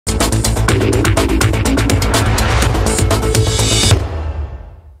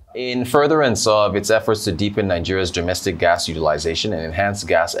In furtherance of its efforts to deepen Nigeria's domestic gas utilization and enhance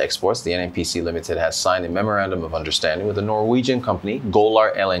gas exports, the NNPC Limited has signed a memorandum of understanding with the Norwegian company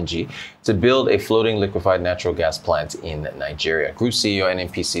Golar LNG to build a floating liquefied natural gas plant in Nigeria. Group CEO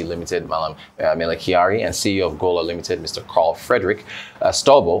NNPC Limited, Malam Melekiari, and CEO of Golar Limited, Mr. Carl Frederick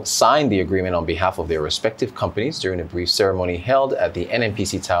Stolbo, signed the agreement on behalf of their respective companies during a brief ceremony held at the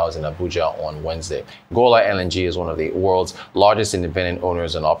NNPC Towers in Abuja on Wednesday. Golar LNG is one of the world's largest independent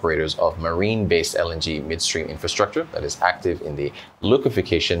owners and operators of marine-based LNG midstream infrastructure that is active in the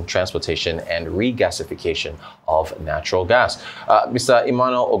liquefaction, transportation, and regasification of natural gas. Mr.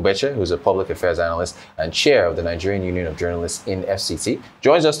 Emmanuel Ogbeche, who's a public affairs analyst and chair of the Nigerian Union of Journalists in FCT,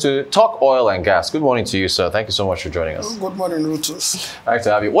 joins us to talk oil and gas. Good morning to you, sir. Thank you so much for joining us. Good morning, Rutus. Nice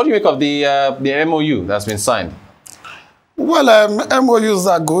to have you. What do you make of the MOU that's been signed? Well, MOUs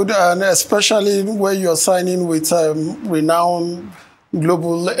are good, and especially when you're signing with renowned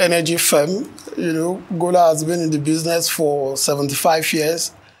global energy firm. You know, Golar has been in the business for 75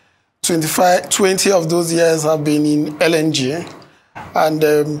 years. 20 of those years have been in LNG. And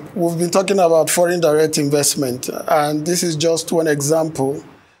we've been talking about foreign direct investment. And this is just one example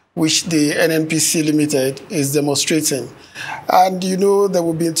which the NNPC Limited is demonstrating. And you know that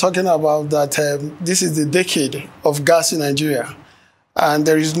we've been talking about that this is the decade of gas in Nigeria. And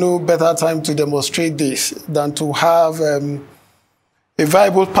there is no better time to demonstrate this than to have a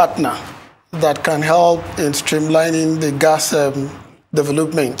viable partner that can help in streamlining the gas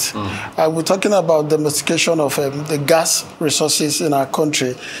development. And we're talking about domestication of the gas resources in our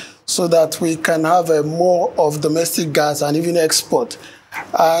country so that we can have more of domestic gas and even export.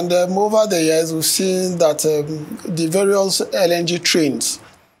 And over the years, we've seen that the various LNG trains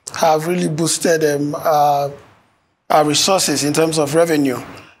have really boosted our resources in terms of revenue.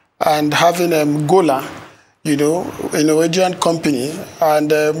 And having Golar, you know, a Norwegian company,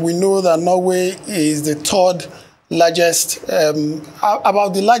 and we know that Norway is the third largest,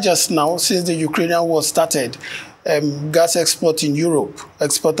 about the largest now since the Ukrainian war started, gas exporter in Europe.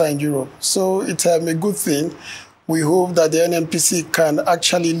 So it's a good thing. We hope that the NNPC can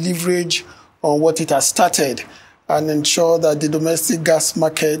actually leverage on what it has started and ensure that the domestic gas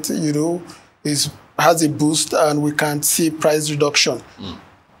market, you know, has a boost and we can see price reduction.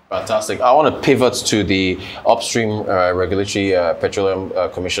 Fantastic. I want to pivot to the upstream regulatory petroleum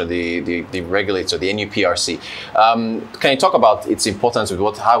commission, the regulator, the NUPRC. Can you talk about its importance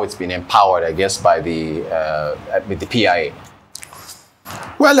with how it's been empowered, I guess, by with the PIA?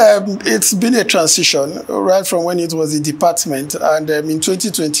 Well, it's been a transition right from when it was the department, and in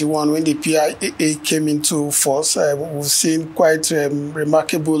 2021, when the PIA came into force, we've seen quite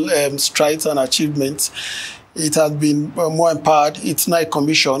remarkable strides and achievements. It has been more empowered. It's now a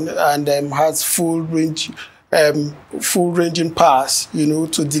commission and has full ranging powers, you know,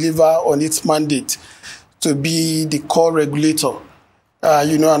 to deliver on its mandate, to be the core regulator,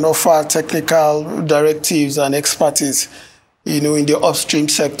 you know, and offer technical directives and expertise, you know, in the upstream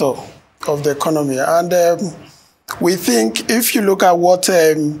sector of the economy. And we think if you look at what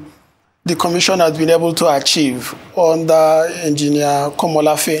the commission has been able to achieve under Engineer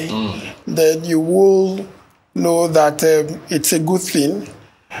Komolafe, then you will know that it's a good thing.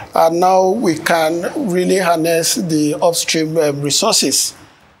 And now we can really harness the upstream resources,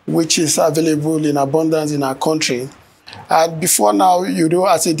 which is available in abundance in our country. And before now, you know,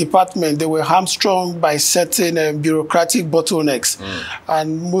 as a department, they were hamstrung by certain bureaucratic bottlenecks.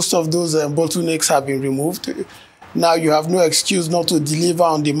 And most of those bottlenecks have been removed. Now you have no excuse not to deliver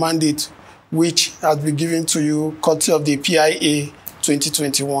on the mandate which has been given to you, courtesy of the PIA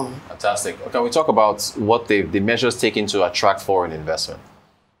 2021. Fantastic. Can we talk about what the measures taken to attract foreign investment?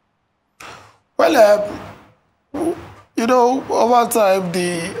 Well, you know, over time,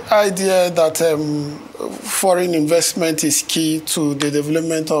 the idea that foreign investment is key to the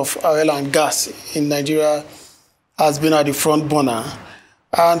development of oil and gas in Nigeria has been at the front burner.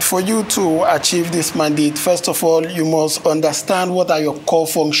 And for you to achieve this mandate, first of all, you must understand what are your core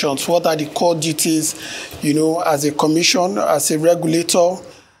functions, what are the core duties, you know, as a commission, as a regulator.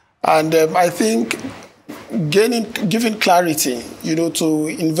 And I think giving clarity, you know, to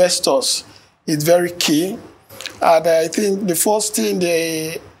investors is very key. And I think the first thing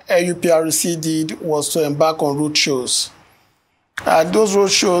the NUPRC did was to embark on roadshows. And those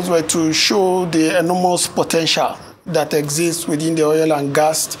roadshows were to show the enormous potential that exists within the oil and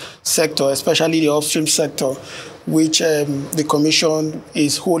gas sector, especially the upstream sector, which the Commission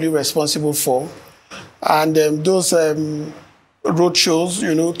is wholly responsible for. And those roadshows,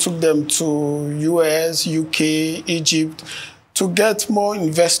 you know, took them to US, UK, Egypt, to get more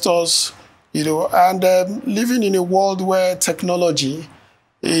investors, you know, and living in a world where technology,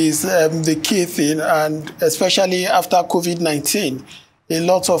 is the key thing, and especially after COVID-19, a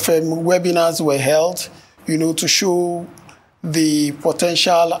lot of webinars were held, to show the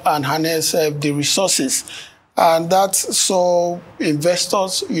potential and harness the resources. And that saw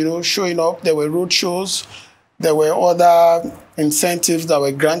investors, showing up. There were roadshows. There were other incentives that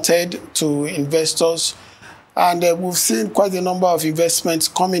were granted to investors. And we've seen quite a number of investments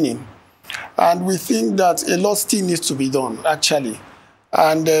coming in. And we think that a lot still needs to be done, actually.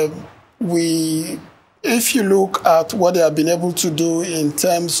 And if you look at what they have been able to do in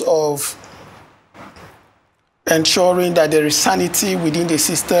terms of ensuring that there is sanity within the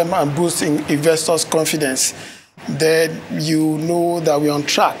system and boosting investors' confidence, then you know that we're on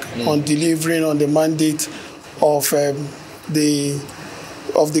track on delivering on the mandate of the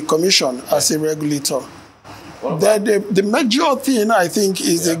Commission as a regulator. The major thing, I think,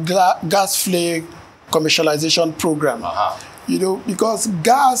 is the gas flare commercialization program. Because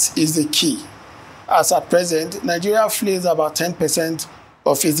gas is the key. As at present, Nigeria flares about 10%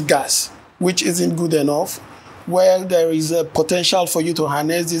 of its gas, which isn't good enough, where there is a potential for you to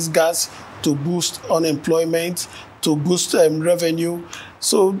harness this gas to boost unemployment, to boost revenue.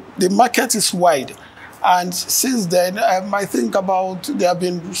 So the market is wide. And since then, I think there have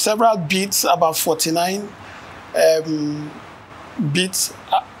been several bids, about 49 bids,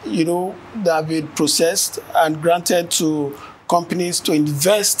 that have been processed and granted to companies to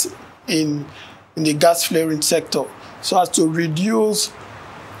invest in the gas flaring sector so as to reduce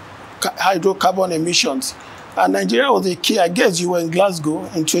hydrocarbon emissions. And Nigeria was a key. I guess you were in Glasgow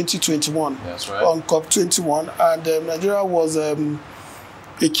in 2021. That's right. On COP21. And Nigeria was a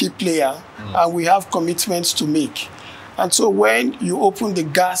key player. And we have commitments to make. And so when you open the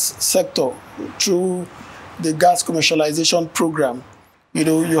gas sector through the gas commercialization program,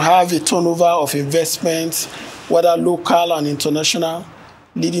 you have a turnover of investments, whether local and international,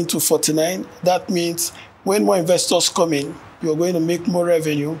 leading to 49. That means when more investors come in, you're going to make more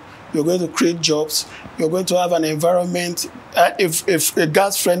revenue, you're going to create jobs, you're going to have an environment, a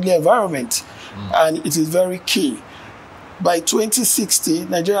gas-friendly environment, and it is very key. By 2060,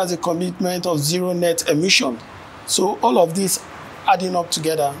 Nigeria has a commitment of zero net emission. So all of this adding up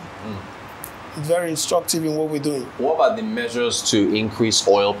together is very instructive in what we're doing. What about the measures to increase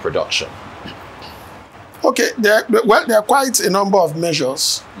oil production? Okay, there are quite a number of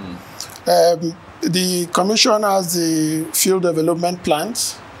measures. The Commission has the field development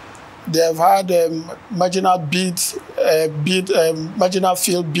plans. They have had marginal marginal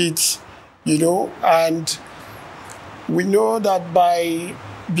field bids, and we know that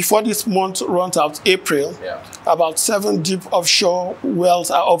before this month runs out, April, about 7 deep offshore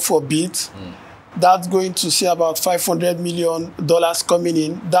wells are up for bid. That's going to see about $500 million coming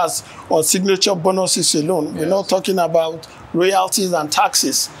in. That's on signature bonuses alone. We're not talking about royalties and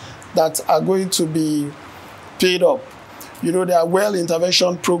taxes that are going to be paid up. There are well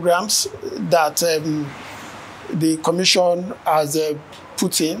intervention programs that the Commission has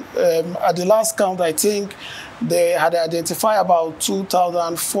put in. At the last count, I think they had identified about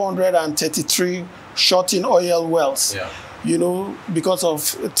 2,433 shut-in oil wells. Because of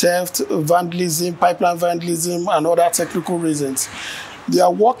theft, vandalism, pipeline vandalism, and other technical reasons. They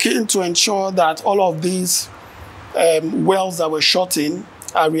are working to ensure that all of these wells that were shut in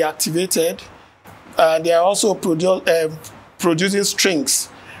are reactivated. They are also producing strings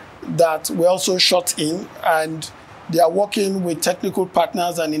that were also shut in, and they are working with technical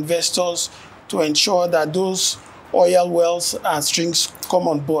partners and investors to ensure that those oil wells and strings come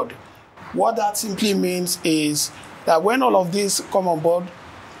on board. What that simply means is that when all of these come on board,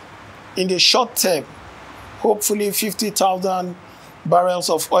 in the short term, hopefully 50,000 barrels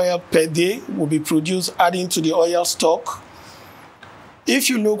of oil per day will be produced, adding to the oil stock. If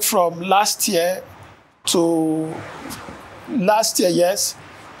you look from last year to the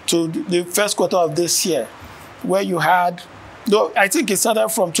first quarter of this year, where you had, I think it started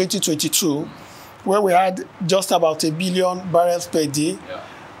from 2022, where we had just about 1 billion barrels per day.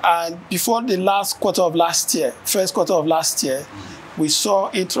 And before the last quarter of last year, first quarter of last year, we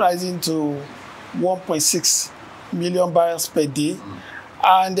saw it rising to 1.6 million barrels per day.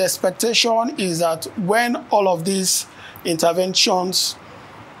 And the expectation is that when all of these interventions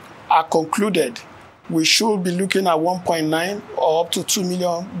are concluded, we should be looking at 1.9 or up to 2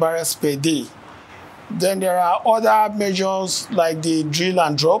 million barrels per day. Then there are other measures like the drill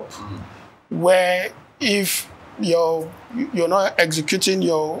and drop, where if you're not executing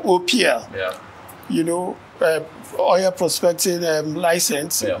your OPL, oil prospecting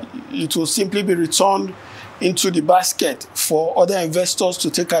license, it will simply be returned into the basket for other investors to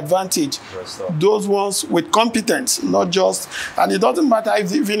take advantage. Those ones with competence, not just, and it doesn't matter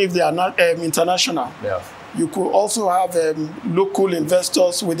even if they are not international. Yeah. You could also have local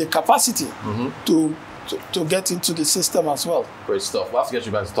investors with the capacity to get into the system as well. Great stuff. We'll have to get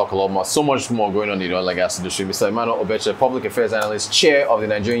you back to talk a lot more. So much more going on in the oil and gas industry. Mr. Emmanuel Ogbeche, Public Affairs Analyst, Chair of the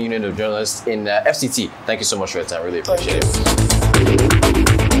Nigerian Union of Journalists in FCT. Thank you so much for your time. Really appreciate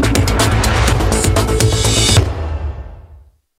it.